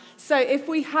So if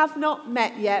we have not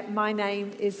met yet, my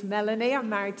name is Melanie. I'm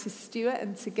married to Stuart,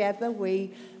 and together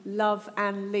we love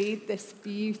and lead this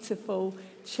beautiful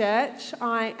church.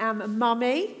 I am a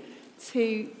mummy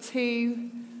to two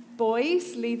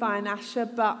boys, Levi and Asher,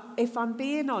 but if I'm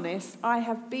being honest, I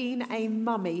have been a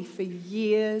mummy for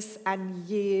years and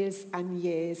years and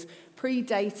years,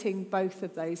 predating both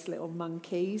of those little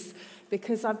monkeys,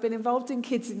 because I've been involved in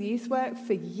kids and youth work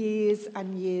for years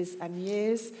and years and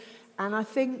years. And I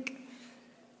think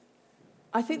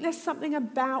there's something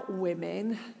about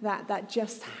women that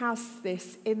just has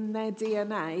this in their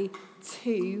DNA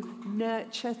to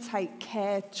nurture, take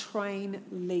care, train,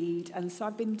 lead. And so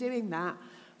I've been doing that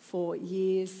for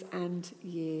years and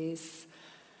years.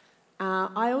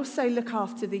 I also look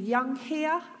after the young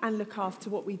here and look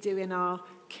after what we do in our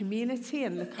community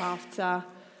and look after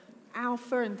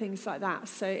Alpha and things like that.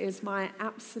 So it is my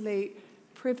absolute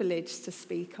privilege to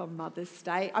speak on Mother's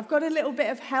Day. I've got a little bit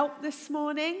of help this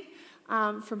morning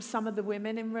from some of the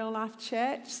women in Real Life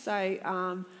Church.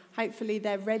 So hopefully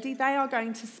they're ready. They are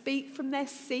going to speak from their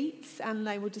seats and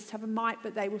they will just have a mic,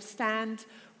 but they will stand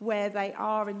where they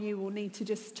are and you will need to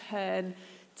just turn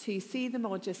to see them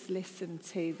or just listen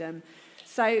to them.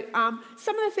 So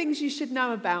some of the things you should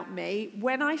know about me,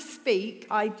 when I speak,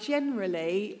 I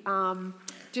generally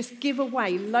just give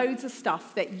away loads of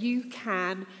stuff that you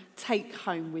can take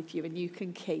home with you and you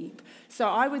can keep. So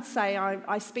I would say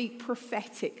I speak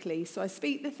prophetically. So I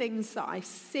speak the things that I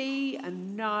see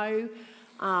and know.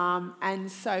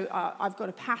 And so I've got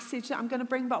a passage that I'm going to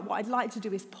bring, but what I'd like to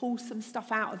do is pull some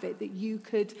stuff out of it that you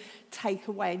could take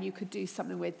away and you could do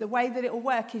something with. The way that it will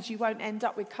work is you won't end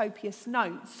up with copious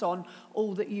notes on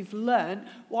all that you've learned.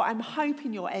 What I'm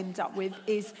hoping you'll end up with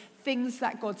is things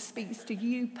that God speaks to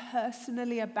you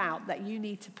personally about that you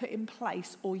need to put in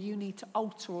place or you need to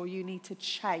alter or you need to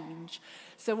change.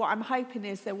 So what I'm hoping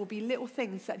is there will be little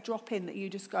things that drop in that you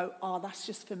just go, oh, that's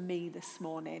just for me this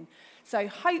morning. So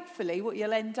hopefully what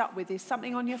you'll end up with is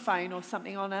something on your phone or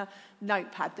something on a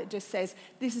notepad that just says,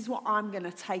 this is what I'm going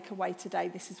to take away today.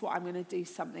 This is what I'm going to do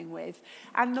something with.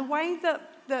 And the way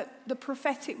that the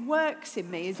prophetic works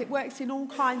in me is it works in all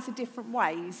kinds of different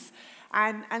ways.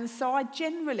 And so I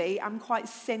generally am quite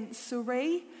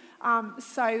sensory.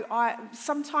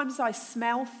 Sometimes I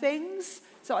smell things.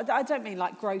 So I don't mean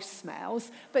like gross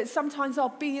smells, but sometimes I'll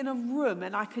be in a room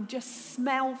and I can just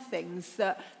smell things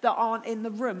that aren't in the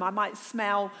room. I might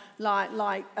smell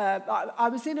like I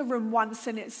was in a room once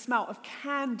and it smelled of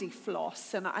candy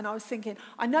floss, and I was thinking,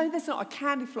 I know there's not a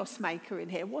candy floss maker in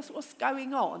here. What's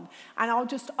going on? And I'll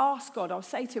just ask God. I'll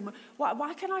say to him,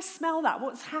 why can I smell that?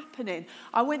 What's happening?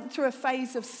 I went through a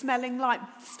phase of smelling like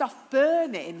stuff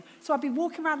burning. So I'd be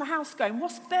walking around the house going,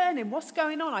 what's burning? What's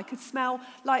going on? I could smell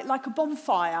like a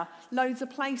bonfire. Loads of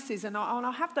places, and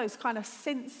I have those kind of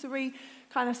sensory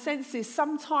kind of senses.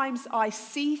 Sometimes I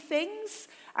see things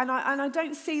and I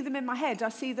don't see them in my head. I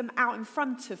see them out in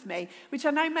front of me, which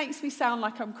I know makes me sound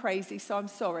like I'm crazy, so I'm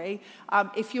sorry.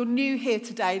 If you're new here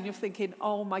today and you're thinking,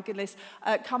 oh my goodness,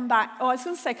 come back. Oh, I was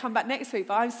going to say come back next week,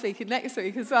 but I'm speaking next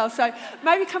week as well. So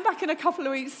maybe come back in a couple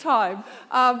of weeks' time.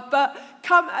 But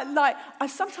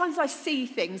sometimes I see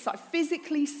things, I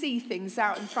physically see things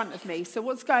out in front of me. So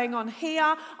what's going on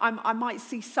here, I might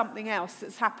see something else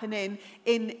that's happening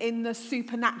in the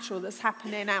supernatural, that's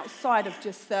happening outside of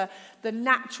just the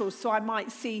natural. So I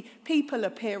might see people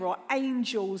appear or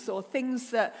angels or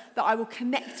things that I will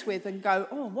connect with and go,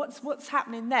 oh, what's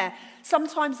happening there?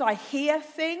 Sometimes I hear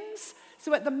things.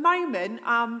 So at the moment,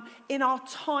 in our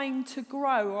time to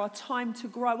grow or our time to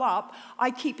grow up, I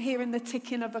keep hearing the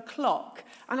ticking of a clock.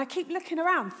 And I keep looking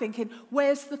around thinking,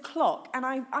 where's the clock? And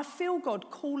I feel God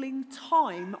calling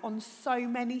time on so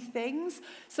many things.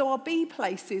 So I'll be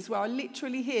places where I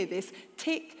literally hear this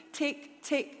tick, tick,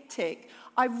 tick, tick.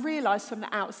 I realise from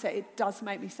the outset it does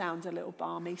make me sound a little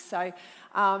balmy. So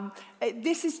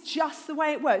this is just the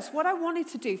way it works. What I wanted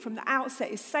to do from the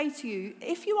outset is say to you,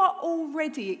 if you are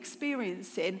already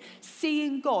experiencing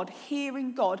seeing God,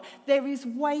 hearing God, there is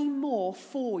way more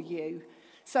for you.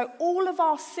 So all of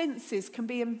our senses can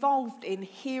be involved in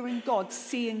hearing God,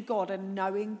 seeing God and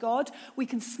knowing God. We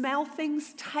can smell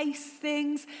things, taste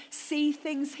things, see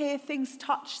things, hear things,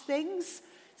 touch things.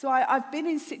 So I've been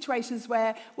in situations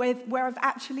where I've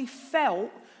actually felt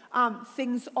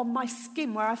things on my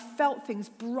skin, where I've felt things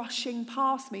brushing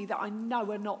past me that I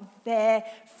know are not there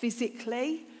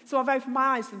physically. So I've opened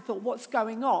my eyes and thought, what's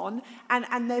going on?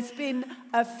 And there's been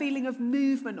a feeling of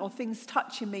movement or things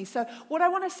touching me. So what I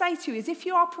want to say to you is, if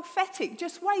you are prophetic,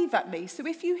 just wave at me. So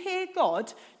if you hear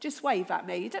God, just wave at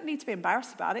me. You don't need to be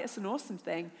embarrassed about it. It's an awesome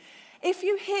thing. If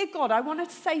you hear God, I want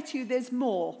to say to you there's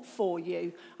more for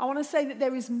you. I want to say that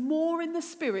there is more in the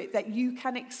Spirit that you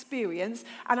can experience,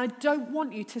 and I don't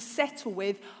want you to settle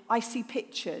with, I see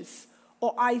pictures,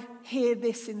 or I hear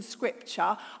this in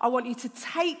Scripture. I want you to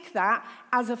take that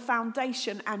as a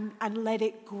foundation and let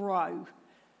it grow.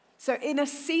 So in a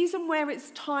season where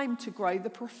it's time to grow, the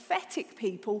prophetic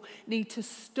people need to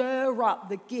stir up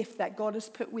the gift that God has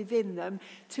put within them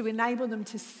to enable them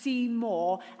to see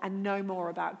more and know more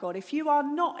about God. If you are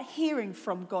not hearing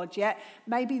from God yet,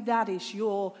 maybe that is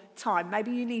your time.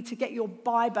 Maybe you need to get your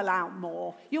Bible out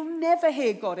more. You'll never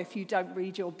hear God if you don't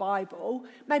read your Bible.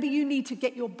 Maybe you need to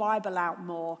get your Bible out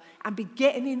more and be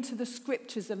getting into the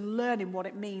Scriptures and learning what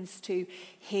it means to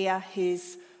hear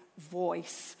his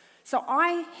voice. So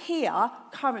I hear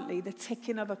currently the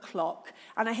ticking of a clock,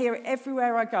 and I hear it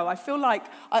everywhere I go. I feel like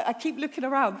I keep looking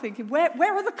around thinking, where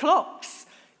are the clocks?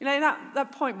 You know,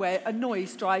 that point where a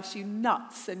noise drives you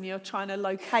nuts and you're trying to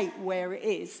locate where it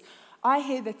is. I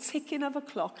hear the ticking of a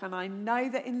clock, and I know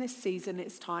that in this season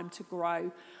it's time to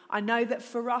grow. I know that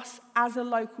for us as a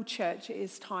local church, it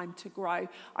is time to grow.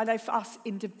 I know for us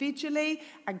individually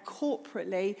and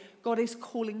corporately, God is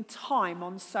calling time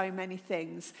on so many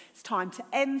things. It's time to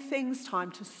end things,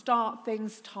 time to start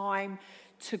things, time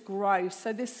to grow.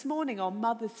 So this morning on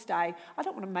Mother's Day, I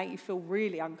don't want to make you feel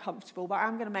really uncomfortable, but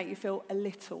I'm going to make you feel a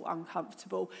little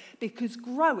uncomfortable, because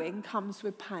growing comes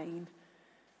with pain.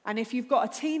 And if you've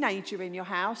got a teenager in your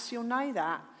house, you'll know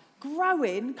that.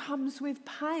 Growing comes with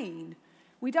pain.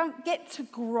 We don't get to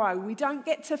grow. We don't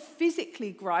get to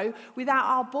physically grow without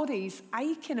our bodies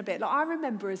aching a bit. Like I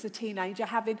remember as a teenager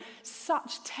having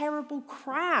such terrible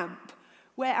cramp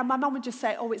and my mum would just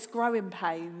say, oh, it's growing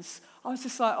pains. I was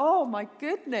just like, oh my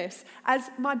goodness, as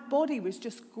my body was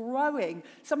just growing.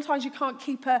 Sometimes you can't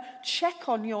keep a check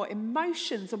on your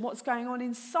emotions and what's going on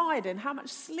inside and how much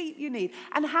sleep you need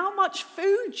and how much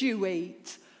food you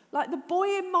eat. Like the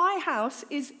boy in my house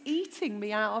is eating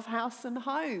me out of house and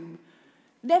home.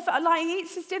 Never, like he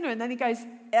eats his dinner and then he goes,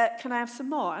 can I have some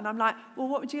more? And I'm like, well,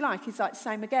 what would you like? He's like,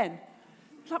 same again.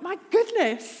 I'm like, my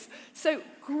goodness. So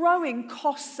growing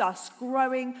costs us.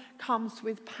 Growing comes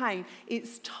with pain.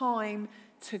 It's time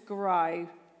to grow.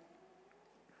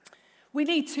 We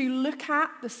need to look at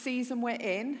the season we're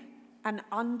in and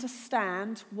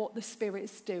understand what the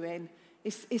Spirit's doing.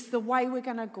 It's the way we're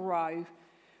going to grow.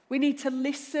 We need to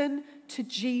listen to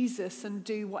Jesus and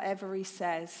do whatever he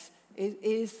says. It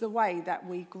is the way that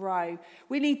we grow.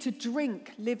 We need to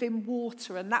drink living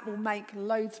water, and that will make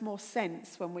loads more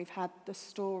sense when we've had the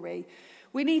story.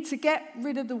 We need to get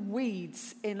rid of the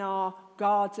weeds in our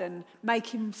garden,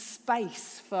 making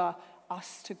space for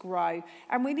us to grow.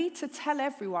 And we need to tell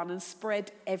everyone and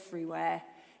spread everywhere.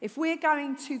 If we're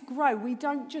going to grow, we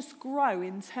don't just grow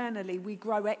internally, we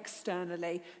grow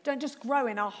externally. Don't just grow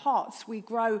in our hearts, we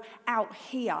grow out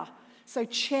here. So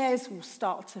chairs will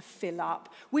start to fill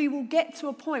up. We will get to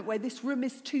a point where this room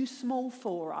is too small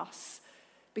for us,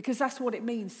 because that's what it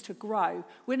means to grow.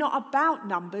 We're not about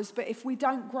numbers, but if we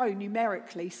don't grow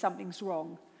numerically, something's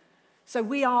wrong. So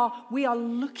we are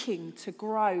looking to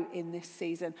grow in this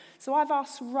season. So I've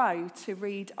asked Ro to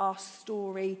read our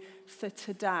story for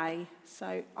today.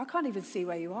 So I can't even see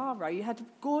where you are, Ro. You had a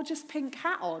gorgeous pink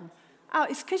hat on. Oh,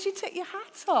 it's because you took your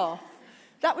hat off.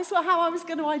 That was how I was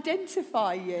going to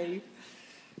identify you.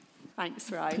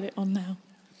 Thanks, Ro. Put it on now.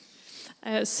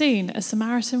 Soon a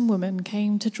Samaritan woman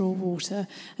came to draw water,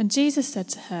 and Jesus said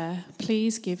to her,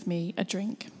 "Please give me a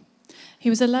drink." He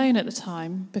was alone at the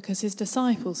time because his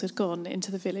disciples had gone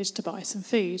into the village to buy some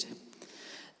food.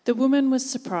 The woman was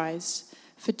surprised,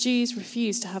 for Jews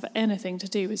refused to have anything to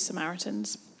do with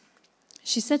Samaritans.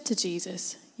 She said to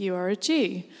Jesus, "You are a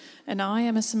Jew, and I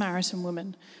am a Samaritan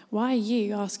woman. Why are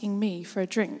you asking me for a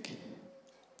drink?"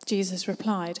 Jesus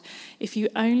replied, "If you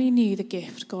only knew the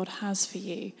gift God has for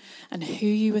you and who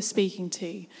you were speaking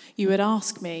to, you would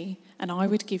ask me, and I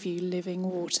would give you living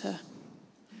water."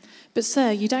 "But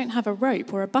sir, you don't have a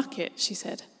rope or a bucket," she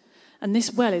said, "and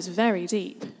this well is very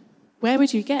deep. Where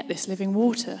would you get this living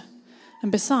water?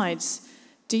 And besides,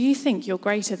 do you think you're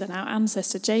greater than our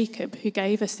ancestor Jacob, who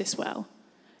gave us this well?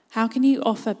 How can you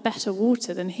offer better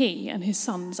water than he and his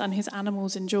sons and his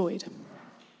animals enjoyed?"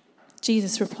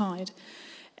 Jesus replied,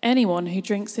 "Anyone who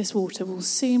drinks this water will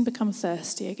soon become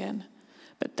thirsty again,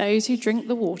 but those who drink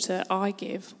the water I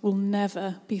give will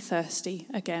never be thirsty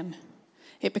again.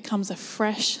 It becomes a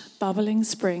fresh, bubbling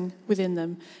spring within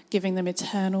them, giving them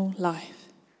eternal life."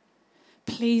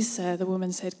 "Please, sir," the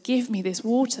woman said, "give me this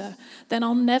water. Then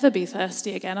I'll never be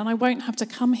thirsty again, and I won't have to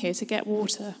come here to get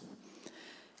water."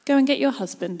 "Go and get your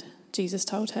husband," Jesus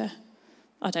told her.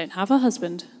 "I don't have a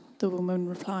husband," the woman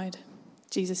replied.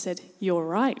 Jesus said, "You're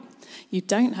right. You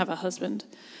don't have a husband,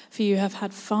 for you have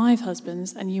had 5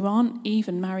 husbands, and you aren't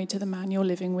even married to the man you're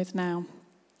living with now.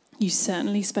 You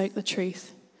certainly spoke the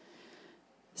truth."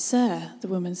 "Sir," the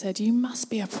woman said, "you must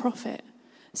be a prophet.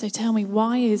 So tell me,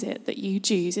 why is it that you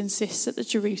Jews insist that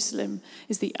Jerusalem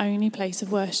is the only place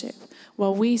of worship,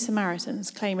 while we Samaritans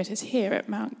claim it is here at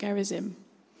Mount Gerizim,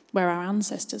 where our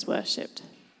ancestors worshipped?"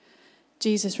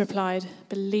 Jesus replied,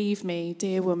 "Believe me,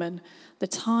 dear woman, the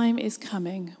time is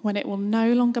coming when it will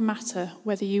no longer matter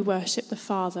whether you worship the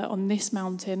Father on this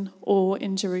mountain or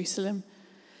in Jerusalem.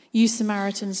 You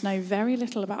Samaritans know very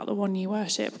little about the one you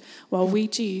worship, while we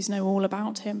Jews know all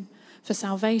about him, for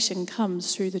salvation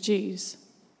comes through the Jews.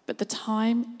 But the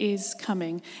time is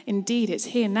coming, indeed it's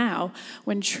here now,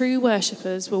 when true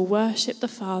worshippers will worship the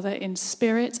Father in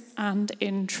spirit and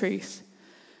in truth.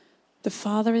 The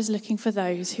Father is looking for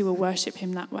those who will worship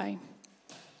him that way.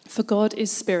 For God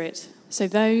is spirit, so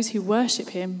those who worship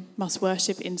him must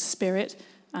worship in spirit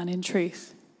and in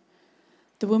truth."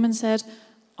 The woman said,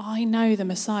 "I know the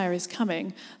Messiah is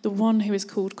coming, the one who is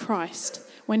called Christ.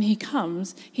 When he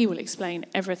comes, he will explain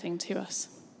everything to us."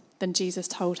 Then Jesus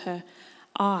told her,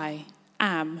 "I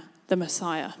am the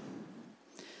Messiah."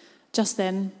 Just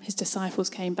then, his disciples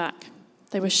came back.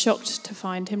 They were shocked to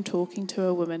find him talking to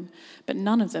a woman, but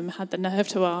none of them had the nerve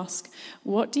to ask,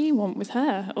 "What do you want with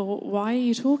her?" or "Why are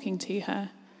you talking to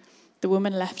her?" The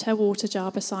woman left her water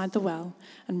jar beside the well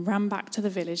and ran back to the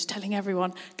village, telling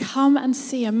everyone, "Come and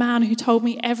see a man who told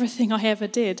me everything I ever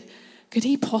did. Could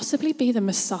he possibly be the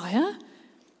Messiah?"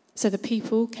 So the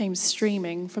people came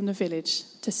streaming from the village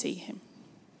to see him.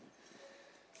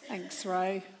 Thanks,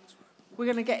 Ray. We're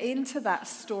going to get into that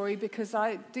story because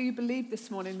I do believe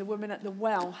this morning the woman at the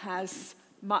well has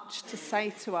much to say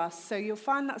to us. So you'll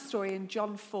find that story in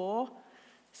John 4,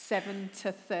 7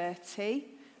 to 30,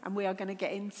 and we are going to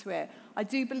get into it. I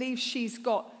do believe she's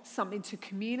got something to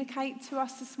communicate to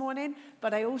us this morning,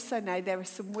 but I also know there are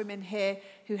some women here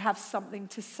who have something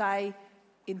to say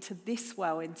into this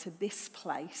well, into this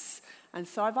place. And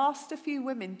so I've asked a few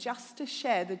women just to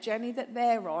share the journey that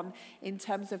they're on in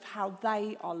terms of how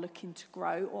they are looking to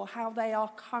grow or how they are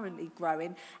currently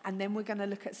growing. And then we're going to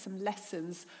look at some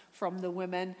lessons from the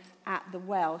women at the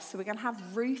well. So we're going to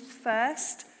have Ruth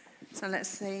first. So let's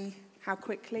see how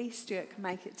quickly Stuart can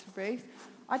make it to Ruth.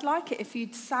 I'd like it if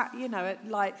you'd sat, at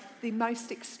like the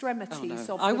most extremities of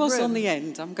the room. I was on the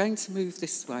end. I'm going to move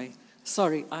this way.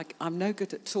 Sorry, I'm no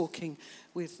good at talking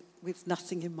with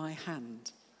nothing in my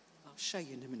hand. I'll show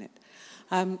you in a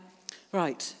minute.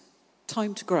 Right,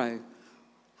 time to grow.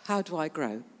 How do I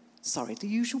grow? Sorry, the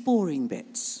usual boring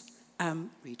bits.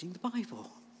 Reading the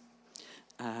Bible.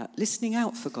 Listening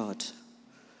out for God.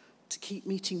 To keep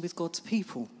meeting with God's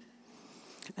people.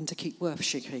 And to keep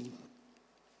worshipping.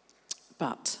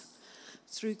 But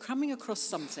through coming across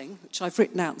something, which I've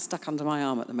written out and stuck under my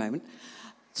arm at the moment,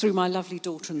 through my lovely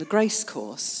daughter and the Grace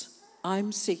course,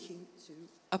 I'm seeking to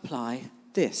apply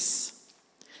this.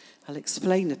 I'll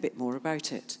explain a bit more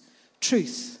about it.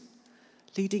 Truth,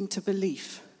 leading to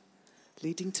belief,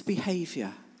 leading to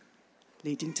behaviour,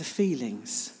 leading to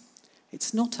feelings.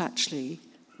 It's not actually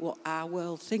what our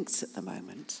world thinks at the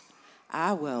moment.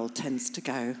 Our world tends to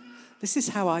go, this is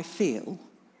how I feel,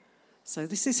 so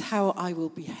this is how I will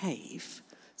behave.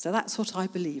 So that's what I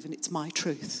believe, and it's my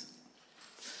truth.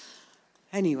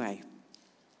 Anyway,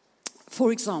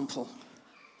 for example,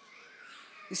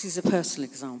 this is a personal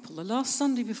example. The last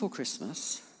Sunday before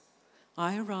Christmas,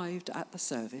 I arrived at the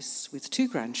service with 2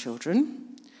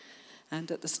 grandchildren,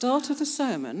 and at the start of the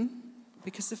sermon,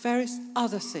 because of various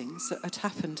other things that had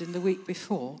happened in the week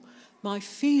before, my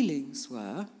feelings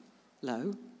were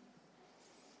low,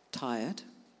 tired,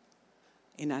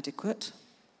 inadequate,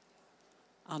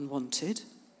 unwanted.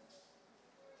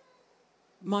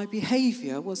 My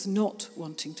behaviour was not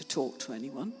wanting to talk to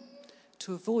anyone,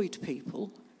 to avoid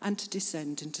people, and to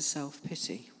descend into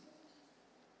self-pity.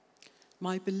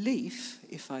 My belief,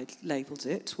 if I'd labelled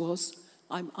it, was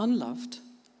I'm unloved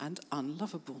and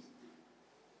unlovable.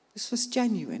 This was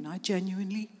genuine. I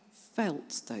genuinely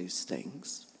felt those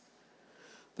things.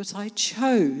 But I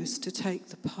chose to take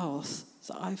the path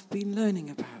that I've been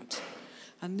learning about.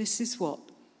 And this is what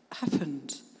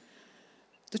happened.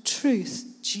 The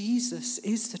truth, Jesus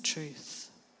is the truth.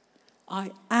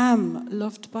 I am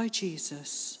loved by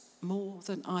Jesus more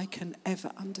than I can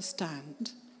ever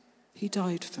understand. He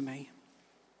died for me.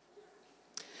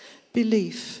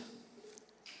 Belief.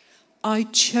 I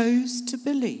chose to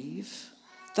believe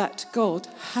that God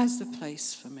has a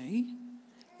place for me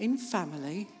in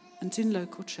family and in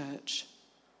local church.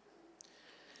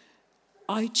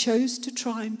 I chose to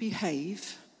try and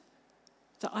behave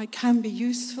that I can be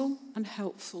useful and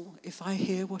helpful if I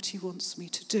hear what he wants me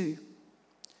to do.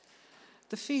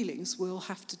 The feelings will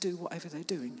have to do whatever they're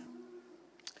doing.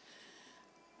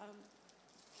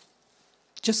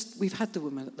 We've had the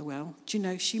woman at the well. Do you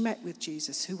know, she met with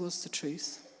Jesus, who was the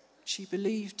truth. She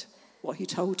believed what he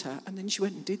told her, and then she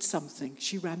went and did something.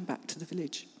 She ran back to the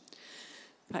village.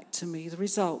 Back to me, the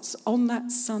results. On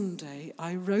that Sunday,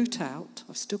 I wrote out,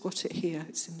 I've still got it here,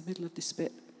 it's in the middle of this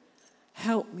bit,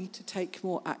 help me to take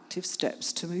more active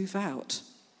steps to move out.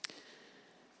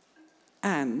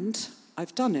 And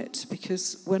I've done it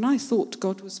because when I thought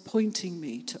God was pointing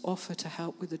me to offer to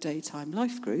help with the daytime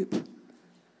life group,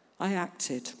 I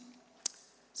acted.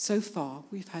 So far,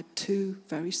 we've had 2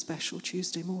 very special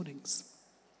Tuesday mornings.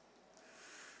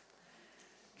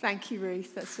 Thank you,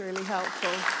 Ruth. That's really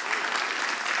helpful.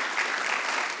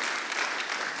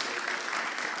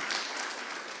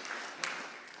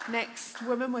 Next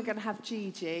woman, we're going to have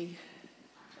Gigi.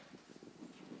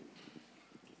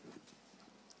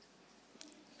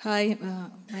 Hi,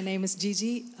 my name is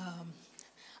Gigi.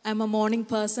 I'm a morning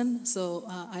person, so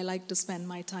I like to spend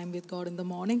my time with God in the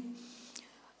morning.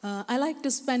 I like to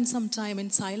spend some time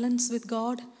in silence with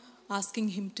God, asking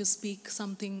Him to speak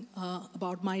something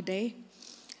about my day.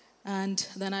 And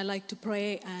then I like to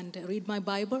pray and read my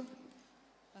Bible.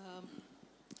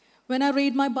 When I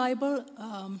read my Bible,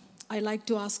 I like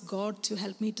to ask God to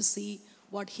help me to see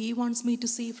what He wants me to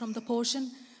see from the portion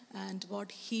and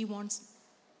what He wants.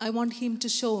 I want Him to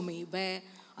show me where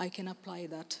I can apply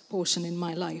that portion in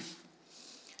my life.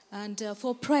 And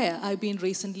for prayer, I've been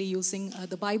recently using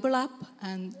the Bible app,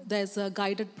 and there's a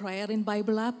guided prayer in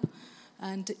Bible app,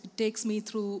 and it takes me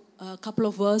through a couple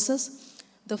of verses.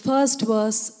 The first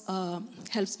verse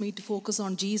helps me to focus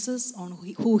on Jesus, on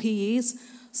who He is.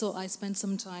 So I spend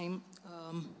some time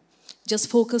just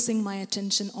focusing my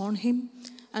attention on Him.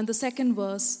 And the second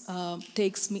verse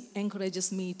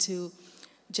encourages me to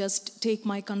just take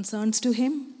my concerns to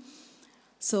Him.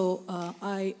 So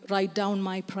I write down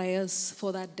my prayers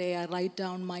for that day. I write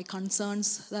down my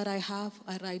concerns that I have.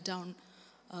 I write down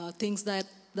things that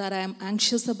I am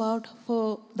anxious about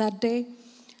for that day.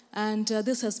 And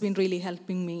this has been really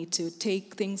helping me to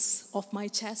take things off my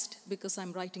chest because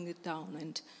I'm writing it down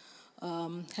and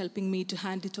helping me to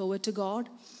hand it over to God.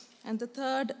 And the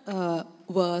third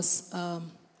verse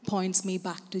points me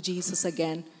back to Jesus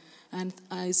again. And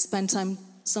I spend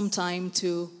some time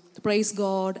to praise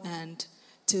God and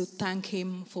to thank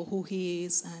Him for who He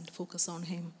is and focus on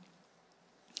Him.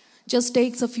 Just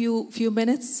takes a few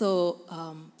minutes, so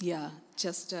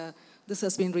this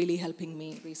has been really helping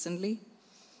me recently.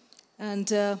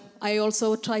 And I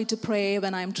also try to pray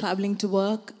when I'm traveling to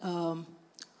work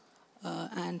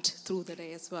and through the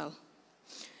day as well.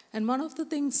 And one of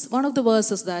the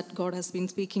verses that God has been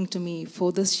speaking to me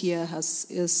for this year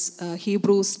is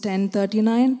Hebrews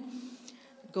 10:39.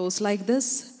 It goes like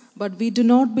this: "But we do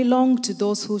not belong to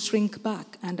those who shrink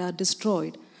back and are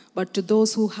destroyed, but to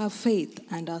those who have faith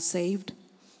and are saved."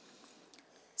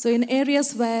 So in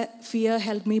areas where fear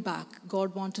held me back,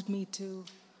 God wanted me to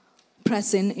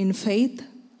press in faith.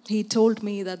 He told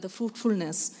me that the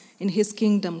fruitfulness in His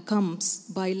kingdom comes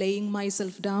by laying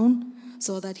myself down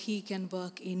so that He can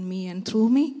work in me and through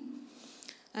me.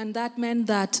 And that meant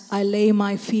that I lay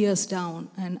my fears down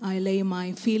and I lay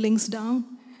my feelings down,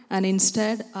 and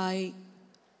instead I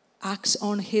act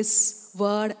on His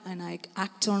word and I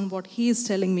act on what He is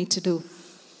telling me to do.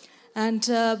 And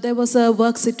there was a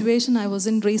work situation I was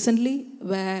in recently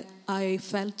where I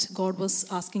felt God was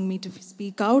asking me to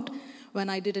speak out when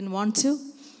I didn't want to.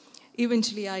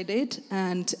 Eventually I did,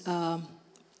 and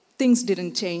things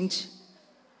didn't change.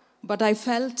 But I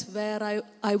felt where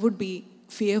I would be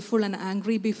fearful and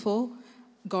angry before,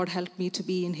 God helped me to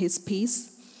be in His peace,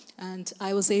 and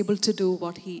I was able to do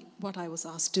what I was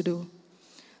asked to do.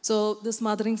 So this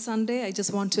Mothering Sunday, I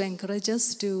just want to encourage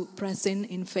us to press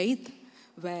in faith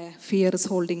where fear is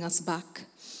holding us back,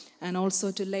 and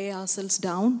also to lay ourselves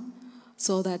down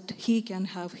so that He can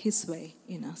have His way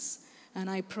in us. And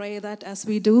I pray that as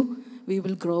we do, we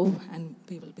will grow and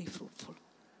we will be fruitful.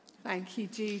 Thank you,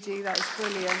 Gigi. That was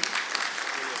brilliant.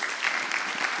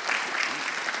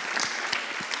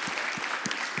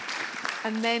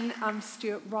 And then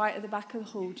Stuart, right at the back of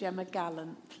the hall, Gemma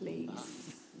Gallant,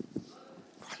 please.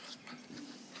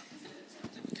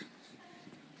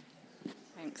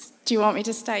 Thanks. Do you want me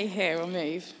to stay here or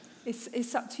move?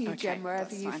 It's up to you, Okay, Jem, wherever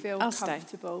that's you fine. feel I'll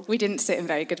comfortable. Stay. We didn't sit in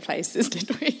very good places, did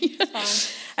we?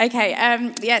 Okay,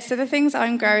 so the things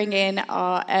I'm growing in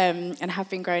are, and have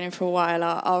been growing in for a while,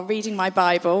 are reading my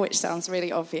Bible, which sounds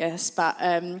really obvious, but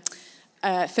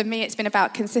For me, it's been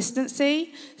about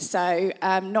consistency. So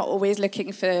not always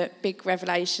looking for big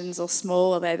revelations or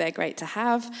small, although they're great to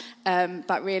have,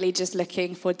 but really just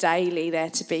looking for daily there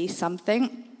to be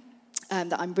something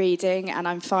that I'm reading. And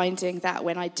I'm finding that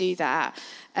when I do that,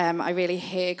 I really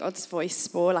hear God's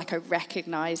voice more, like I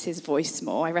recognise his voice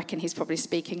more. I reckon he's probably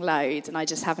speaking loads and I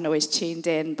just haven't always tuned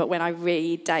in. But when I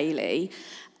read daily,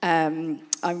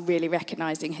 I'm really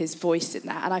recognising his voice in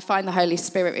that. And I find the Holy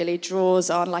Spirit really draws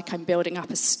on, like I'm building up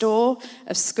a store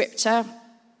of scripture.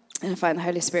 And I find the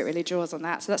Holy Spirit really draws on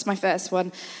that. So that's my first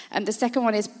one. And the second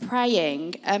one is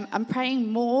praying. I'm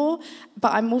praying more,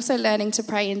 but I'm also learning to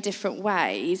pray in different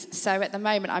ways. So at the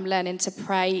moment, I'm learning to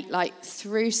pray like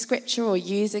through scripture or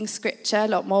using scripture a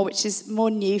lot more, which is more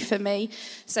new for me.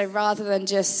 So rather than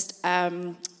just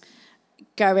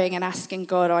going and asking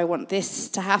God, I want this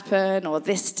to happen or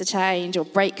this to change or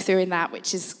breakthrough in that,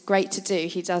 which is great to do.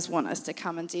 He does want us to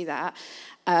come and do that.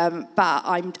 But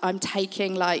I'm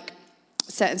taking like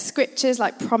certain scriptures,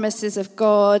 like promises of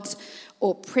God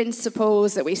or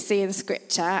principles that we see in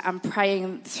scripture, and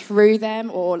praying through them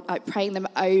or like praying them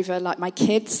over like my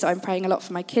kids. So I'm praying a lot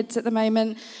for my kids at the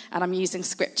moment, and I'm using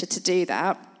scripture to do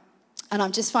that. And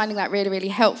I'm just finding that really, really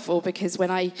helpful, because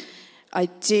when I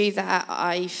do that,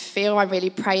 I feel I'm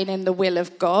really praying in the will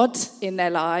of God in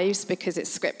their lives because it's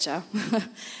scripture.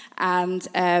 And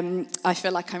I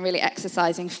feel like I'm really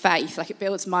exercising faith, like it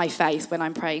builds my faith when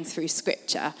I'm praying through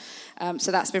scripture.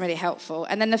 So that's been really helpful.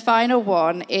 And then the final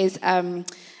one is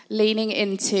leaning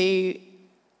into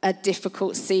a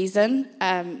difficult season.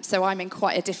 So I'm in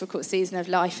quite a difficult season of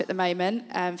life at the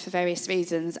moment for various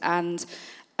reasons. And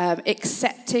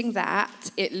accepting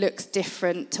that it looks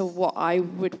different to what I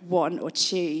would want or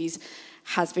choose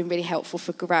has been really helpful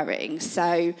for growing.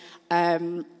 So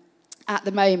at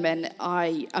the moment,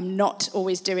 I am not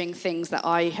always doing things that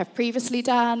I have previously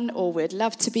done or would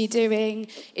love to be doing.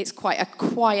 It's quite a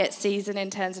quiet season in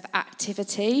terms of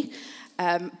activity.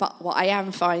 But what I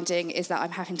am finding is that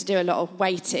I'm having to do a lot of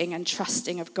waiting and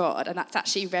trusting of God. And that's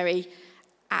actually very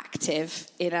active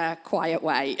in a quiet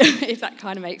way, if that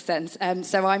kind of makes sense.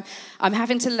 So I'm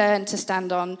having to learn to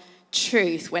stand on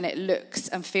truth when it looks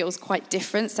and feels quite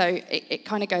different. So it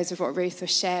kind of goes with what Ruth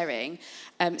was sharing.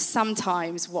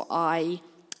 Sometimes what I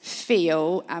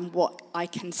feel and what I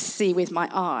can see with my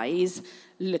eyes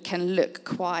can look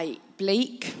quite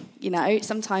bleak,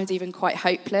 sometimes even quite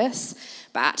hopeless.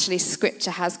 But actually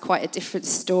scripture has quite a different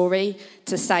story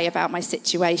to say about my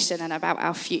situation and about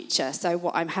our future. So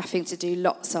what I'm having to do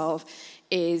lots of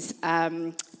is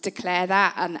declare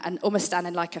that and almost stand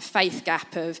in like a faith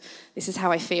gap of this is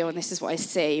how I feel and this is what I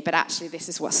see, but actually this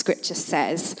is what scripture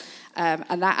says.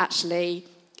 And that actually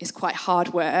is quite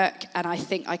hard work, and I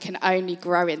think I can only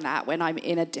grow in that when I'm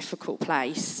in a difficult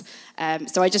place.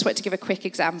 So I just want to give a quick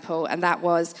example, and that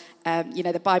was,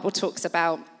 the Bible talks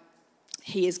about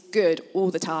he is good all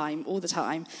the time,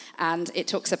 and it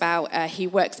talks about he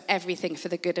works everything for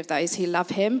the good of those who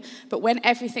love him. But when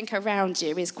everything around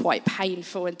you is quite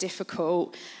painful and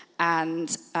difficult,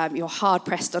 and you're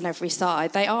hard-pressed on every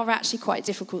side, they are actually quite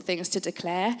difficult things to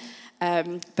declare.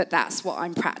 But that's what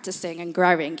I'm practicing and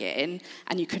growing in,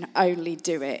 and you can only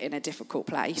do it in a difficult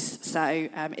place. So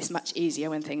it's much easier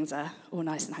when things are all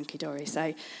nice and hunky-dory.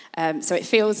 So it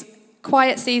feels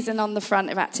quiet season on the front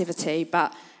of activity,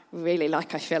 but really I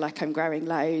feel like I'm growing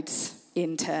loads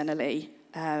internally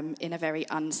in a very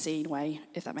unseen way,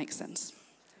 if that makes sense.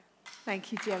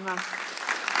 Thank you, Gemma.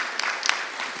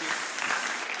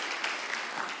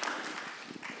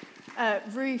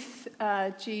 Ruth,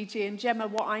 Gigi and Gemma,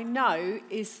 what I know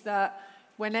is that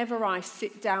whenever I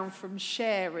sit down from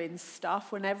sharing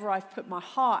stuff, whenever I've put my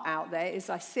heart out there, is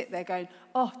I sit there going,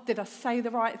 oh, did I say the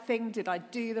right thing? Did I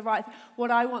do the right thing? What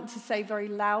I want to say very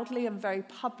loudly and very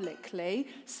publicly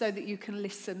so that you can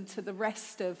listen to the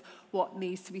rest of what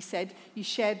needs to be said. You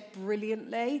shared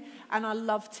brilliantly, and I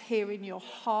loved hearing your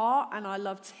heart, and I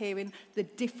loved hearing the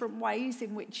different ways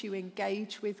in which you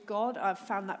engage with God. I've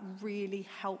found that really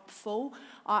helpful.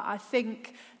 I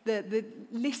think the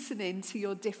listening to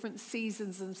your different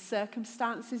seasons and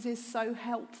circumstances is so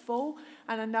helpful.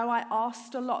 And I know I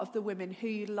asked a lot of the women who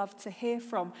you'd love to hear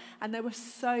from, and there were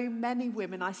so many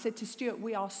women. I said to Stuart,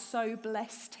 we are so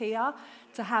blessed here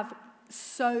to have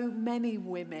so many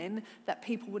women that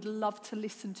people would love to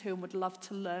listen to and would love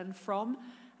to learn from.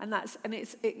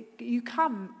 You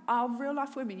come, our real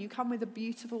life women, you come with a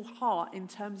beautiful heart in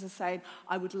terms of saying,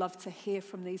 I would love to hear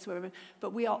from these women,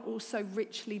 but we are also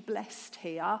richly blessed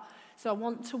here. So I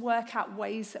want to work out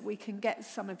ways that we can get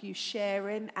some of you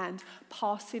sharing and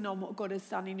passing on what God has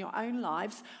done in your own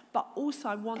lives. But also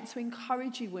I want to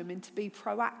encourage you women to be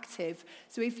proactive.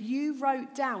 So if you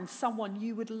wrote down someone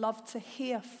you would love to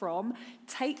hear from,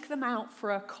 take them out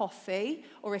for a coffee,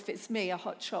 or if it's me, a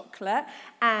hot chocolate,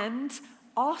 and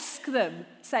ask them.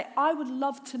 Say, I would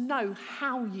love to know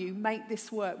how you make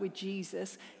this work with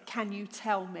Jesus. Can you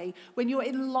tell me? When you're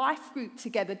in life group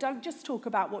together, don't just talk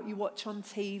about what you watch on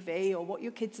TV or what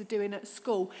your kids are doing at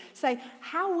school. Say,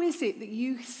 how is it that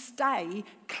you stay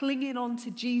clinging on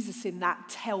to Jesus in that?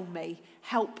 Tell me,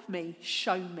 help me,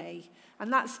 show me.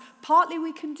 And that's partly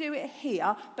we can do it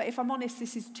here, but if I'm honest,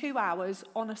 this is 2 hours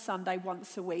on a Sunday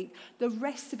once a week. The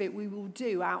rest of it we will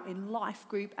do out in life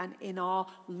group and in our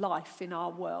life, in our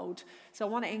world. So I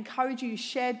want to encourage you,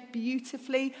 shared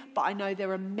beautifully, but I know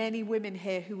there are many women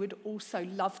here who would also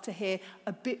love to hear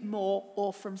a bit more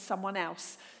or from someone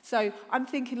else. So I'm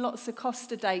thinking lots of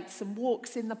Costa dates and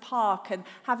walks in the park and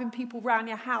having people round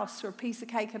your house for a piece of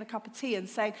cake and a cup of tea and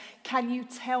saying, can you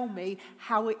tell me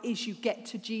how it is you get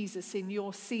to Jesus in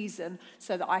your season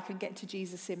so that I can get to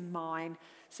Jesus in mine?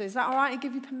 So is that all right? I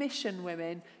give you permission,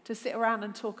 women, to sit around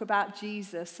and talk about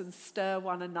Jesus and stir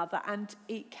one another and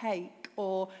eat cake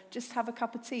or just have a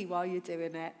cup of tea while you're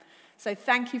doing it. So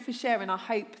thank you for sharing. I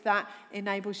hope that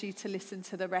enables you to listen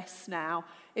to the rest now.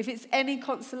 If it's any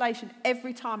consolation,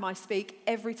 every time I speak,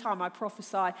 every time I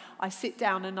prophesy, I sit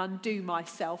down and undo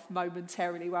myself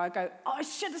momentarily where I go, oh, I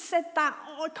should have said that.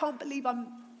 Oh, I can't believe I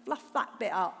fluffed that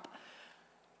bit up.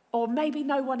 Or maybe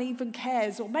no one even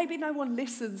cares, or maybe no one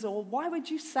listens, or why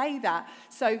would you say that?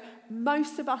 So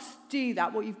most of us do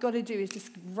that. What you've got to do is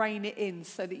just rein it in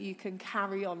so that you can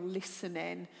carry on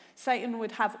listening. Satan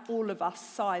would have all of us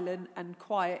silent and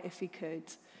quiet if he could.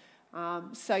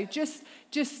 So just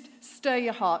stir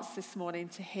your hearts this morning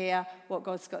to hear what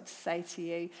God's got to say to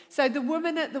you. So the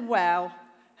woman at the well,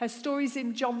 her story's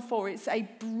in John 4. It's a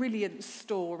brilliant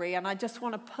story, and I just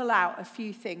want to pull out a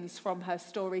few things from her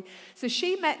story. So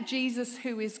she met Jesus,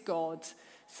 who is God.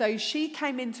 So she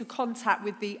came into contact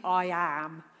with the I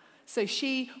am. So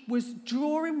she was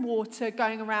drawing water,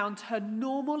 going around her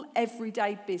normal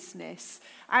everyday business.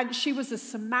 And she was a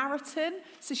Samaritan,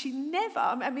 so she never,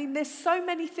 I mean, there's so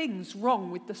many things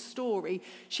wrong with the story.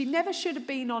 She never should have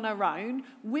been on her own.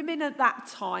 Women at that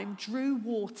time drew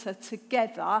water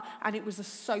together, and it was a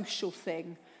social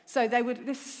thing. So they would,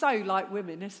 this is so like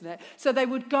women, isn't it? So they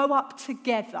would go up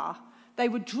together. They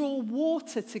would draw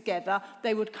water together,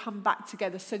 they would come back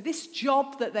together. So this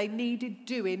job that they needed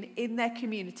doing in their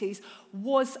communities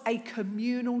was a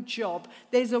communal job.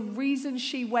 There's a reason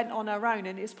she went on her own,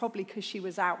 and it's probably because she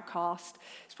was outcast.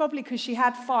 It's probably because she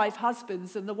had 5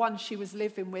 husbands and the one she was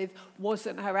living with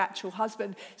wasn't her actual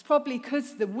husband. It's probably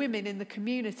because the women in the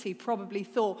community probably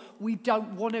thought, we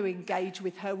don't want to engage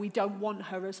with her, we don't want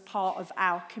her as part of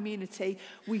our community.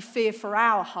 We fear for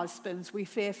our husbands, we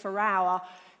fear for our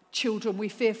children, we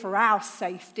fear for our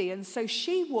safety. And so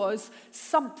she was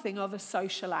something of a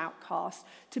social outcast.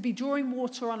 To be drawing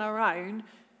water on her own,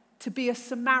 to be a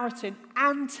Samaritan,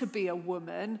 and to be a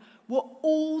woman were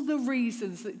all the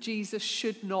reasons that Jesus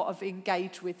should not have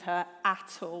engaged with her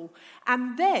at all.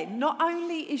 And then, not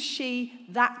only is she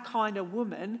that kind of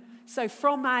woman, so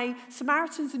from a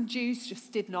Samaritans and Jews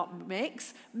just did not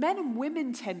mix, men and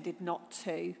women tended not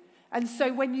to. And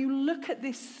so when you look at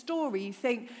this story, you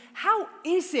think, how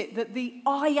is it that the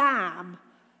I am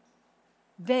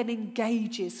then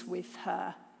engages with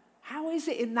her? How is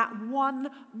it in that one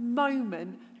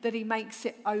moment that he makes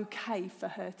it okay for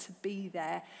her to be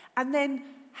there? And then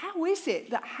how is it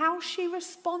that how she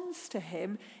responds to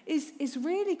him is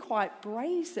really quite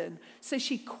brazen? So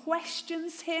she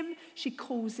questions him, she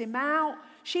calls him out,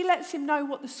 she lets him know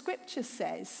what the scripture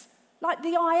says, like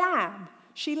the I am.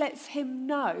 She lets him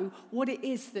know what it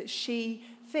is that she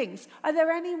thinks. Are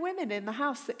there any women in the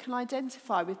house that can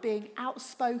identify with being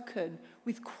outspoken,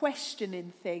 with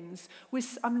questioning things?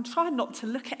 I'm trying not to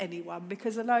look at anyone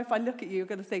because I know if I look at you, you're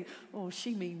going to think, oh,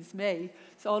 she means me.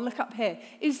 So I'll look up here.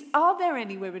 Are there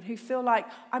any women who feel like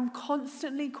I'm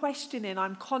constantly questioning,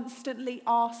 I'm constantly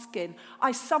asking,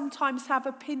 I sometimes have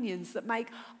opinions that make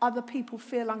other people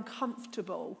feel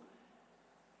uncomfortable?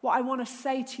 What I want to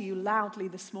say to you loudly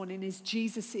this morning is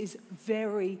Jesus is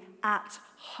very at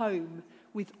home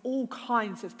with all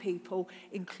kinds of people,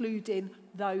 including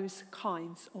those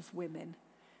kinds of women,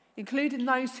 including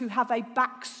those who have a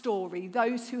backstory,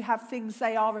 those who have things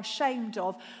they are ashamed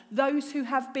of, those who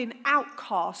have been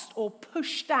outcast or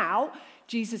pushed out.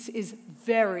 Jesus is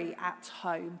very at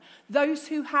home. Those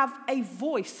who have a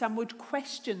voice and would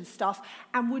question stuff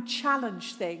and would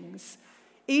challenge things.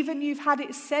 Even you've had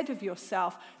it said of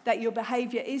yourself that your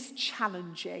behavior is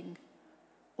challenging,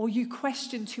 or you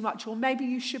question too much, or maybe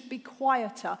you should be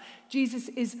quieter. Jesus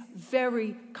is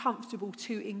very comfortable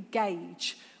to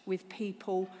engage with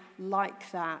people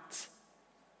like that.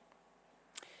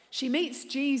 She meets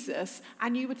Jesus,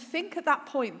 and you would think at that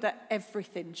point that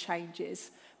everything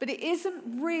changes. But it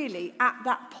isn't really at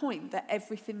that point that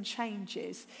everything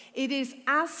changes. It is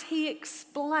as he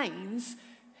explains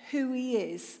who he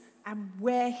is and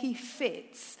where he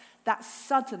fits that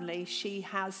suddenly she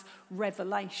has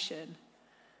revelation.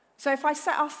 So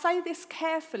I'll say this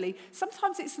carefully,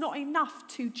 sometimes it's not enough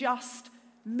to just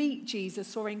meet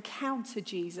Jesus or encounter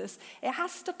Jesus. It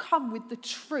has to come with the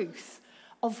truth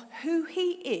of who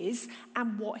he is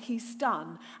and what he's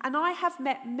done. And I have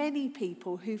met many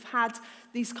people who've had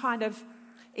these kind of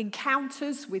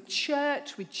encounters with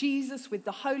church, with Jesus, with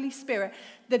the Holy Spirit,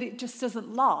 that it just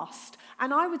doesn't last.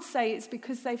 And I would say it's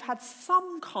because they've had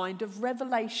some kind of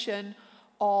revelation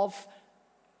of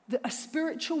a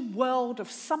spiritual world,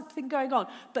 of something going on,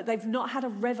 but they've not had a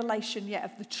revelation yet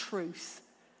of the truth.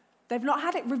 They've not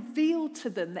had it revealed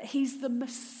to them that he's the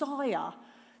Messiah,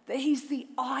 that he's the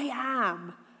I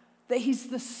am, that he's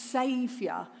the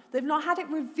Saviour. They've not had it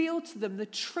revealed to them the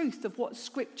truth of what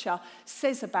Scripture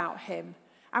says about him.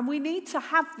 And we need to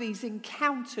have these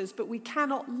encounters, but we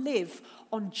cannot live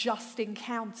on just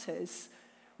encounters.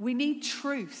 We need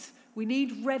truth. We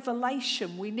need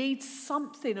revelation. We need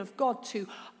something of God to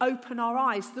open our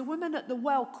eyes. The woman at the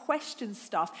well questioned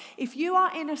stuff. If you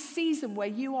are in a season where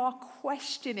you are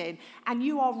questioning and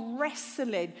you are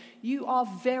wrestling, you are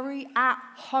very at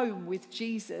home with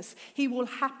Jesus. He will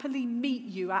happily meet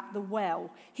you at the well.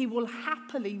 He will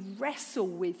happily wrestle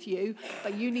with you,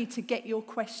 but you need to get your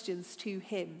questions to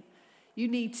him. You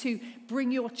need to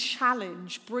bring your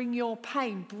challenge, bring your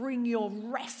pain, bring your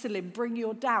wrestling, bring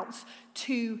your doubts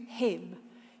to him.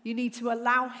 You need to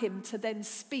allow him to then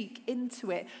speak into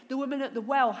it. The woman at the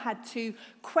well had to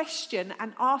question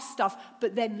and ask stuff,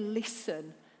 but then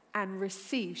listen and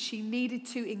receive. She needed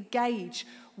to engage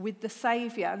with the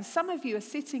Saviour. And some of you are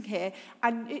sitting here,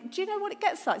 and do you know what it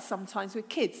gets like sometimes with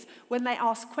kids? When they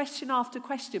ask question after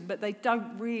question, but they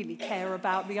don't really care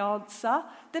about the answer.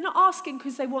 They're not asking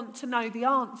because they want to know the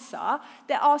answer.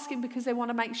 They're asking because they want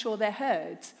to make sure they're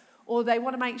heard. Or they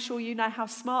want to make sure you know how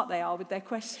smart they are with their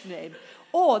questioning.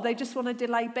 Or they just want to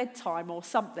delay bedtime or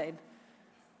something.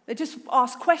 They just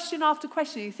ask question after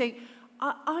question. You think,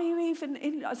 are you even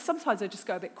in? Sometimes I just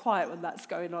go a bit quiet when that's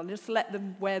going on. Just let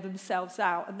them wear themselves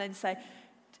out and then say,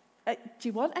 do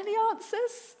you want any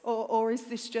answers? Or is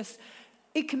this just...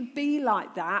 It can be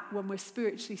like that when we're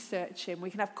spiritually searching.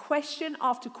 We can have question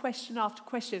after question after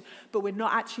question, but we're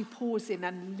not actually pausing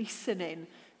and listening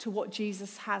to what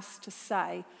Jesus has to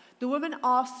say. The woman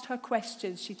asked her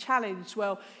questions. She challenged,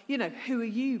 well, who are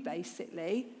you,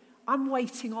 basically? I'm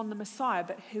waiting on the Messiah,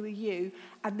 but who are you?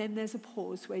 And then there's a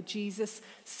pause where Jesus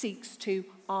seeks to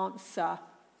answer.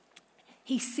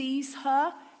 He sees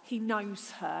her, he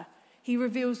knows her. He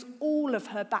reveals all of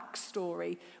her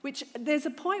backstory, which there's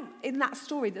a point in that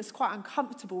story that's quite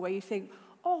uncomfortable where you think,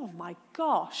 oh my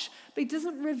gosh. But he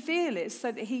doesn't reveal it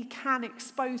so that he can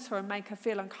expose her and make her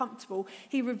feel uncomfortable.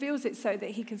 He reveals it so that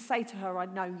he can say to her, I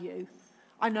know you.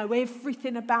 I know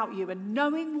everything about you. And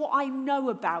knowing what I know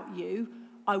about you,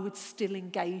 I would still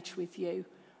engage with you.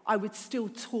 I would still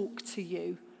talk to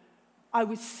you. I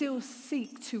would still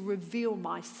seek to reveal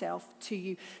myself to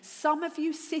you. Some of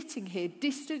you sitting here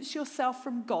distance yourself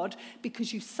from God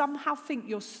because you somehow think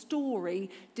your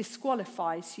story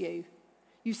disqualifies you.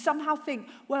 You somehow think,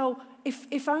 well,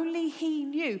 if only he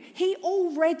knew. He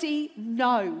already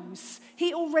knows.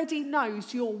 He already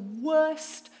knows your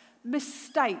worst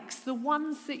mistakes, the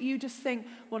ones that you just think,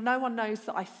 well, no one knows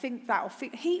that I think that or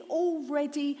think. He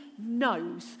already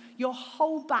knows your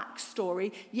whole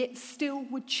backstory, yet still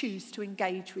would choose to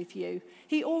engage with you.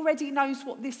 He already knows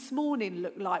what this morning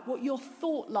looked like, what your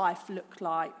thought life looked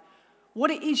like, what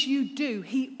it is you do.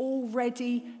 He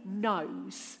already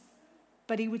knows.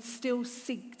 But he would still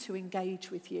seek to engage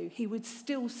with you. He would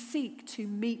still seek to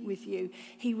meet with you.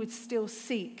 He would still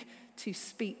seek to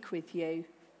speak with you.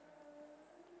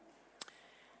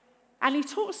 And he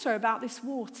talks to her about this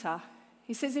water.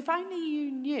 He says, if only you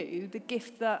knew the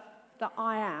gift that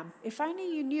I am, if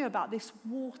only you knew about this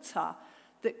water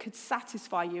that could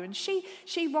satisfy you. And she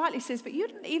rightly says, but you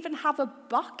didn't even have a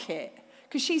bucket,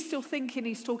 because she's still thinking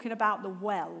he's talking about the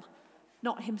well,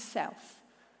 not himself,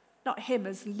 not him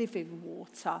as living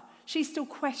water. She's still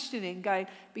questioning, going,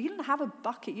 but you didn't have a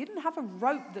bucket, you didn't have a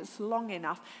rope that's long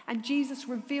enough. And Jesus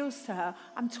reveals to her,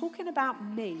 I'm talking about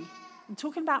me. I'm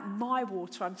talking about my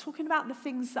water. I'm talking about the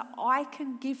things that I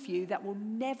can give you that will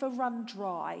never run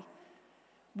dry.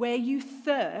 Where you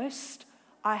thirst,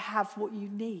 I have what you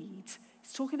need.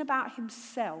 He's talking about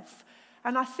himself.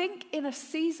 And I think in a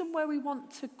season where we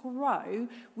want to grow,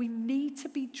 we need to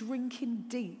be drinking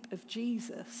deep of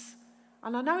Jesus.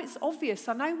 And I know it's obvious.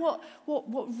 I know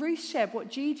what Ruth shared,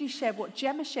 what Gigi shared, what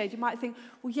Gemma shared. You might think,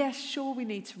 well, yes, sure, we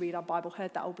need to read our Bible.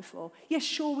 Heard that all before. Yes,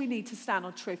 sure, we need to stand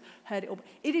on truth. Heard it all.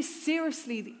 It is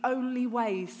seriously the only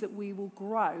ways that we will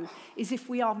grow is if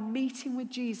we are meeting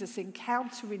with Jesus,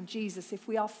 encountering Jesus, if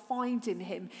we are finding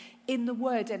him in the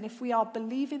Word, and if we are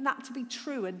believing that to be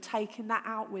true and taking that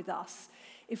out with us.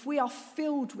 If we are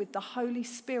filled with the Holy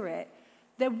Spirit,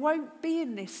 there won't be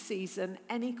in this season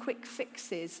any quick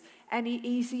fixes, any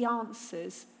easy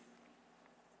answers.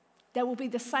 There will be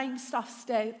the same stuff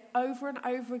said over and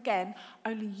over again,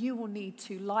 only you will need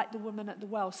to, like the woman at the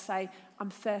well, say, I'm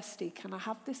thirsty, can I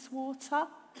have this water?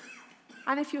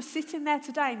 And if you're sitting there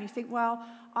today and you think, well,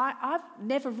 I've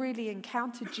never really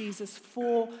encountered Jesus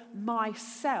for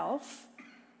myself,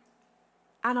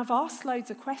 and I've asked loads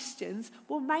of questions,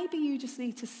 well, maybe you just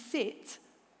need to sit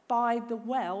by the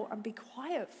well and be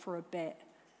quiet for a bit.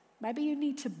 Maybe you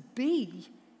need to be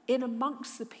in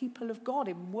amongst the people of God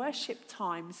in worship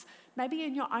times, maybe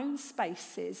in your own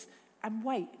spaces, and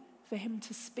wait for him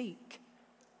to speak.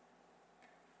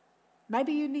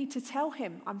 Maybe you need to tell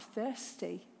him, I'm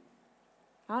thirsty.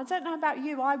 I don't know about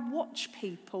you, I watch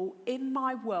people in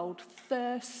my world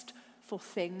thirst for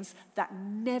things that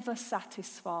never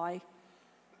satisfy.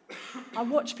 I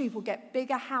watch people get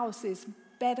bigger houses,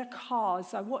 better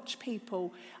cars. I watch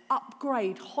people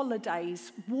upgrade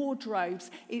holidays, wardrobes.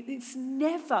 It's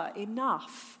never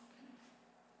enough.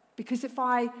 Because if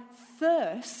I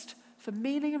thirst for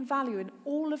meaning and value in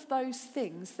all of those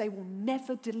things, they will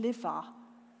never deliver.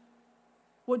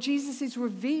 What Jesus is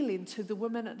revealing to the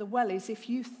woman at the well is if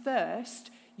you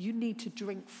thirst, you need to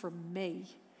drink from me.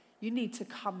 You need to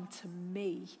come to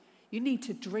me. You need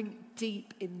to drink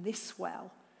deep in this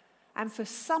well. And for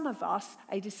some of us,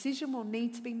 a decision will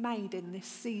need to be made in this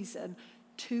season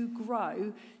to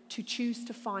grow, to choose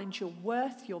to find your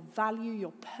worth, your value,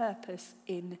 your purpose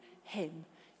in him.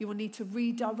 You will need to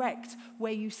redirect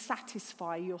where you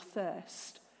satisfy your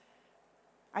thirst.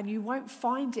 And you won't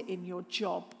find it in your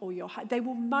job or they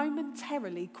will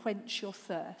momentarily quench your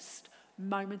thirst.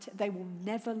 They will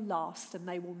never last and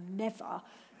they will never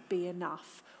be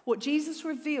enough. What Jesus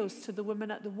reveals to the woman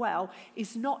at the well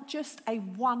is not just a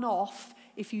one-off,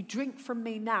 if you drink from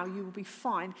me now, you will be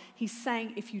fine. He's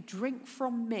saying, if you drink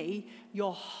from me,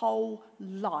 your whole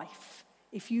life,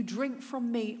 if you drink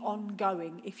from me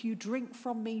ongoing, if you drink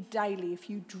from me daily, if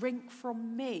you drink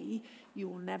from me, you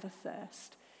will never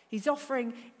thirst. He's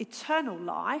offering eternal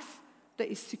life that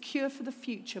is secure for the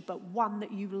future, but one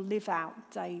that you will live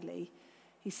out daily.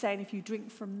 He's saying, if you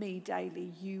drink from me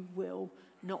daily, you will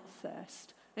not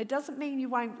thirst. It doesn't mean you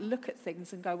won't look at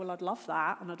things and go, well, I'd love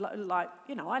that. And I'd like,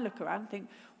 I look around and think,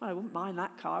 well, I wouldn't mind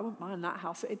that car. I wouldn't mind that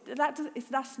house.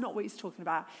 That's not what he's talking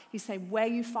about. He's saying where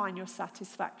you find your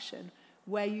satisfaction,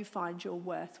 where you find your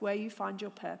worth, where you find your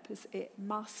purpose, it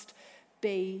must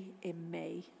be in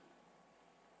me.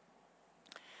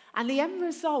 And the end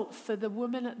result for the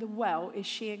woman at the well is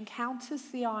she encounters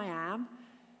the I am.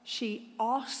 She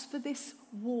asks for this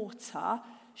water.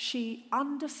 She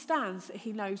understands that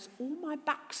he knows all my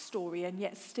backstory and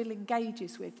yet still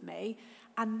engages with me.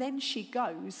 And then she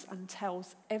goes and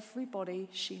tells everybody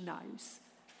she knows.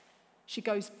 She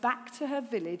goes back to her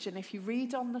village, and if you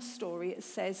read on the story, it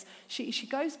says, she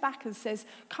goes back and says,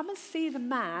 come and see the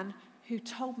man who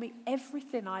told me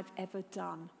everything I've ever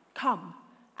done. Come.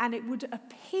 And it would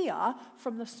appear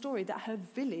from the story that her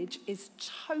village is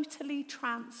totally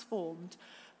transformed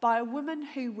by a woman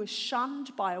who was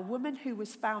shunned, by a woman who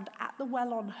was found at the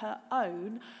well on her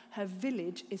own. Her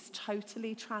village is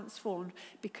totally transformed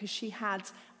because she had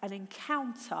an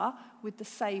encounter with the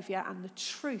Saviour and the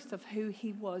truth of who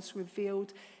he was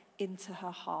revealed into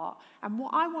her heart. And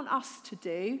what I want us to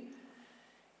do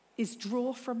is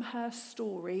draw from her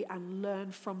story and learn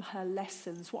from her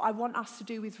lessons. What I want us to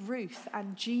do with Ruth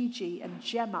and Gigi and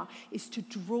Gemma is to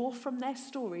draw from their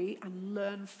story and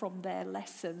learn from their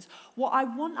lessons. What I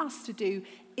want us to do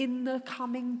in the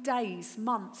coming days,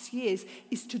 months, years,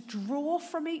 is to draw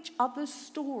from each other's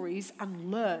stories and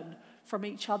learn from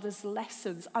each other's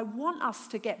lessons. I want us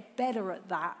to get better at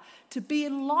that, to be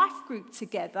in life group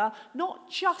together, not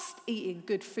just eating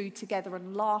good food together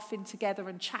and laughing together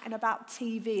and chatting about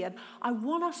TV. And I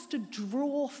want us to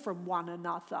draw from one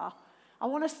another. I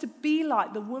want us to be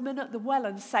like the woman at the well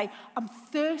and say, I'm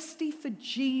thirsty for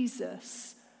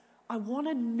Jesus. I want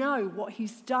to know what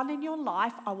he's done in your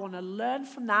life. I want to learn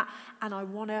from that, and I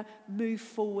want to move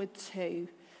forward too.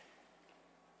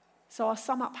 So I'll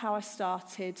sum up how I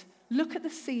started. Look at the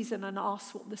season and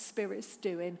ask what the Spirit's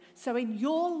doing. So in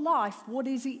your life, what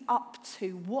is he up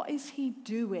to? What is he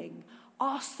doing?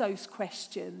 Ask those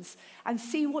questions and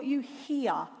see what you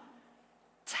hear,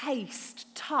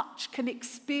 taste, touch, can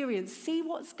experience. See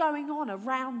what's going on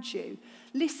around you.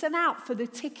 Listen out for the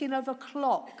ticking of a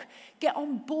clock. Get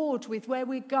on board with where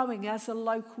we're going as a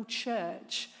local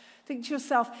church. Think to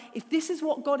yourself, if this is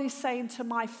what God is saying to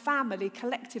my family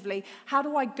collectively, how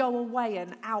do I go away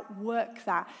and outwork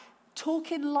that?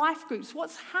 Talk in life groups.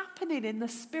 What's happening in the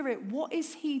Spirit? What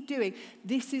is he doing?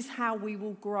 This is how we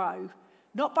will grow.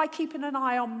 Not by keeping an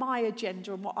eye on my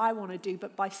agenda and what I want to do,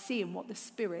 but by seeing what the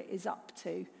Spirit is up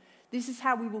to. This is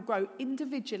how we will grow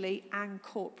individually and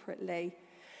corporately.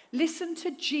 Listen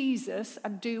to Jesus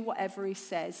and do whatever he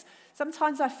says.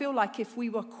 Sometimes I feel like if we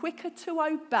were quicker to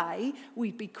obey,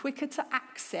 we'd be quicker to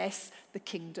access the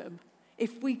kingdom.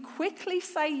 If we quickly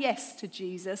say yes to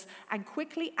Jesus and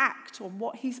quickly act on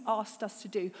what he's asked us to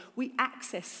do, we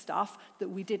access stuff that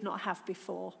we did not have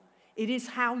before. It is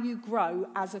how you grow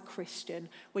as a Christian.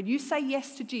 When you say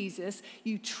yes to Jesus,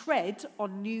 you tread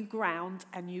on new ground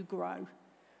and you grow.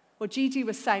 Well, Gigi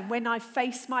was saying, when I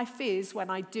face my fears, when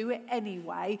I do it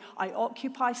anyway, I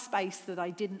occupy space that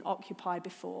I didn't occupy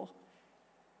before.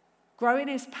 Growing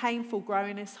is painful,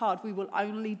 growing is hard. We will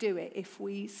only do it if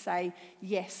we say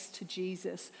yes to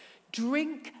Jesus.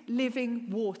 Drink living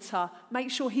water.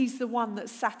 Make sure he's the one that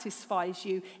satisfies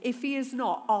you. If he is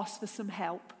not, ask for some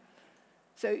help.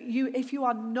 So if you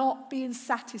are not being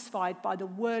satisfied by the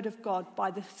word of God,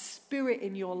 by the Spirit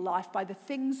in your life, by the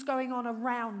things going on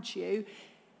around you,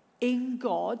 in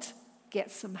God,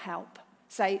 get some help.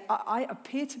 Say, I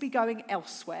appear to be going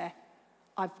elsewhere.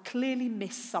 I've clearly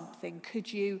missed something.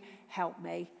 Could you help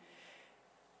me?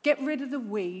 Get rid of the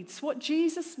weeds. What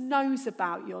Jesus knows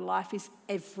about your life is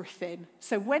everything.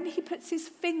 So when he puts his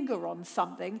finger on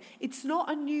something, it's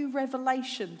not a new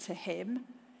revelation to him.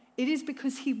 It is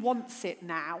because he wants it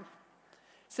now.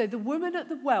 So the woman at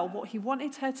the well, what he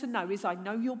wanted her to know is, I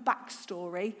know your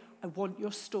backstory, I want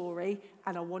your story,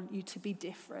 and I want you to be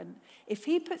different. If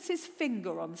he puts his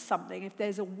finger on something, if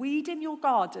there's a weed in your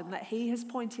garden that he has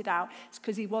pointed out, it's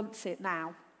because he wants it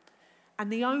now.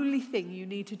 And the only thing you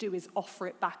need to do is offer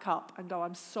it back up and go,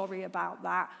 I'm sorry about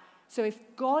that. So if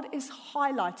God is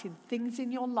highlighting things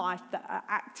in your life that are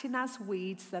acting as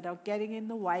weeds, that are getting in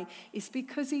the way, it's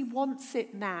because he wants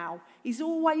it now. He's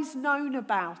always known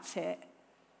about it.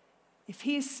 If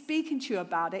he is speaking to you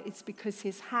about it, it's because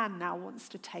his hand now wants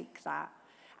to take that.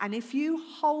 And if you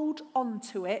hold on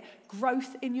to it,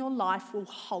 growth in your life will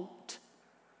halt.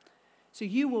 So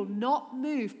you will not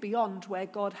move beyond where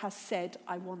God has said,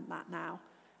 I want that now.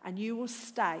 And you will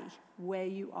stay where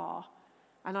you are.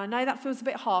 And I know that feels a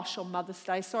bit harsh on Mother's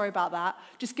Day. Sorry about that.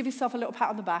 Just give yourself a little pat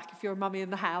on the back if you're a mummy in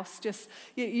the house. Just,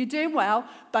 you're doing well.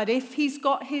 But if he's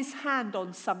got his hand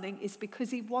on something, it's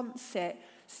because he wants it.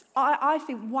 I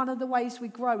think one of the ways we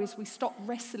grow is we stop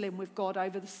wrestling with God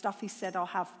over the stuff he said I'll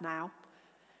have now.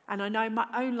 And I know in my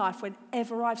own life,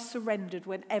 whenever I've surrendered,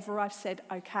 whenever I've said,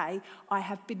 okay, I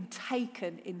have been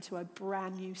taken into a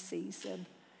brand new season.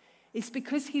 It's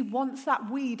because he wants that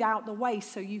weed out the way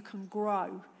so you can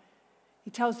grow.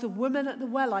 He tells the woman at the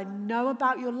well, I know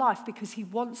about your life, because he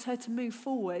wants her to move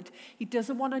forward. He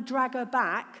doesn't want to drag her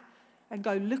back and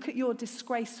go, look at your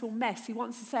disgraceful mess. He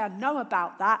wants to say, I know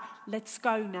about that. Let's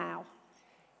go now.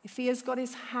 If he has got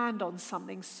his hand on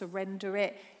something, surrender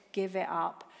it, give it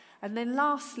up. And then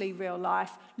lastly, real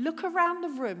life, look around the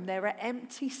room. There are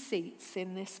empty seats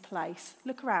in this place.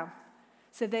 Look around.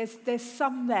 So there's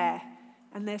some there,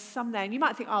 and there's some there. And you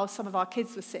might think, oh, some of our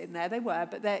kids were sitting there. They were,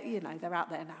 but they're out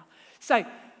there now. So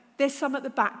there's some at the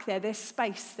back there. There's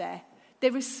space there.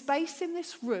 There is space in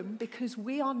this room because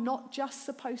we are not just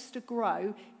supposed to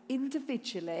grow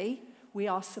individually, we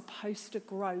are supposed to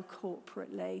grow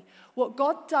corporately. What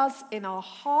God does in our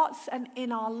hearts and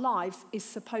in our lives is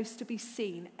supposed to be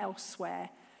seen elsewhere.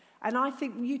 And I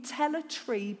think you tell a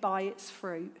tree by its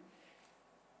fruit.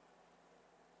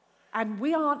 And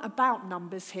we aren't about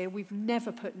numbers here. We've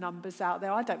never put numbers out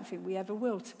there. I don't think we ever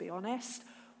will, to be honest.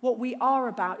 What we are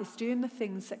about is doing the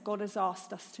things that God has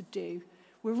asked us to do.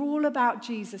 We're all about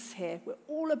Jesus here. We're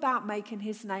all about making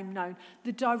his name known.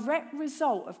 The direct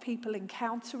result of people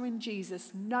encountering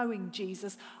Jesus, knowing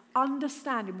Jesus,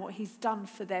 understanding what he's done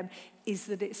for them is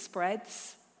that it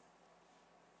spreads.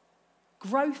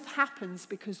 Growth happens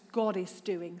because God is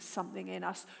doing something in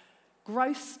us.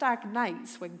 Growth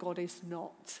stagnates when God is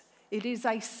not. It is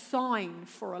a sign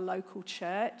for a local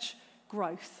church,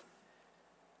 growth.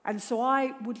 And so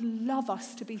I would love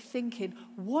us to be thinking,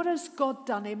 what has God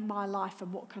done in my life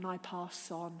and what can I pass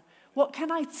on? What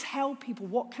can I tell people?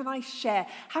 What can I share?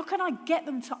 How can I get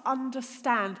them to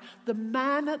understand the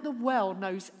man at the well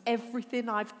knows everything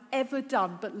I've ever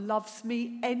done but loves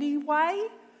me anyway?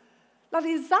 Like,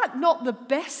 is that not the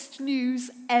best news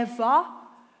ever?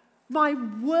 My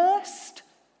worst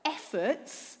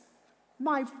efforts,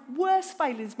 my worst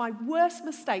failures, my worst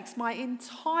mistakes, my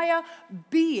entire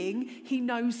being, he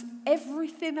knows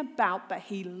everything about, but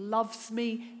he loves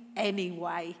me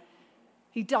anyway.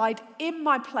 He died in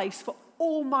my place for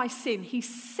all my sin. He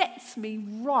sets me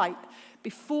right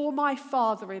before my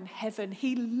Father in heaven.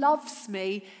 He loves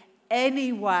me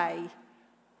anyway.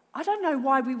 I don't know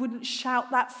why we wouldn't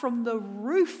shout that from the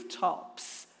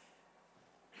rooftops.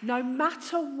 No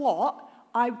matter what,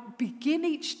 I begin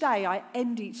each day, I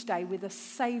end each day with a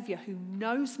Saviour who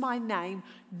knows my name,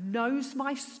 knows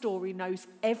my story, knows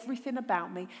everything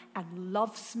about me, and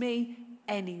loves me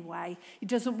anyway. He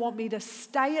doesn't want me to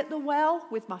stay at the well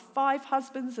with my 5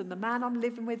 husbands and the man I'm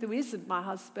living with who isn't my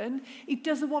husband. He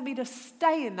doesn't want me to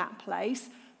stay in that place,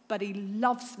 but he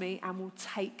loves me and will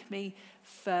take me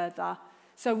further.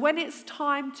 So when it's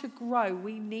time to grow,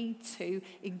 we need to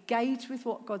engage with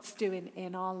what God's doing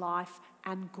in our life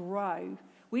and grow.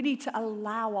 We need to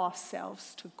allow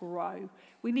ourselves to grow.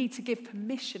 We need to give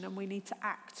permission and we need to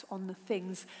act on the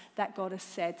things that God has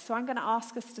said. So I'm going to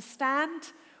ask us to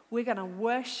stand. We're going to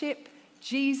worship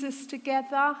Jesus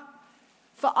together.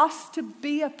 For us to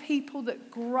be a people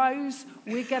that grows,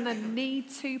 we're going to need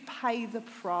to pay the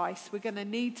price. We're going to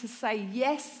need to say,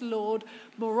 yes, Lord,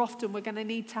 more often. We're going to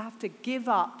need to have to give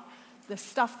up the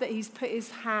stuff that he's put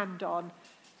his hand on.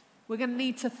 We're going to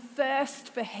need to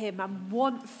thirst for him and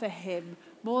want for him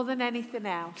more than anything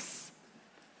else.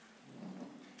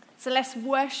 So let's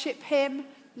worship him.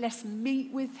 Let's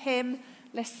meet with him.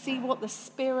 Let's see what the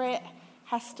Spirit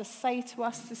has to say to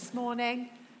us this morning.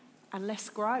 And let's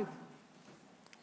grow.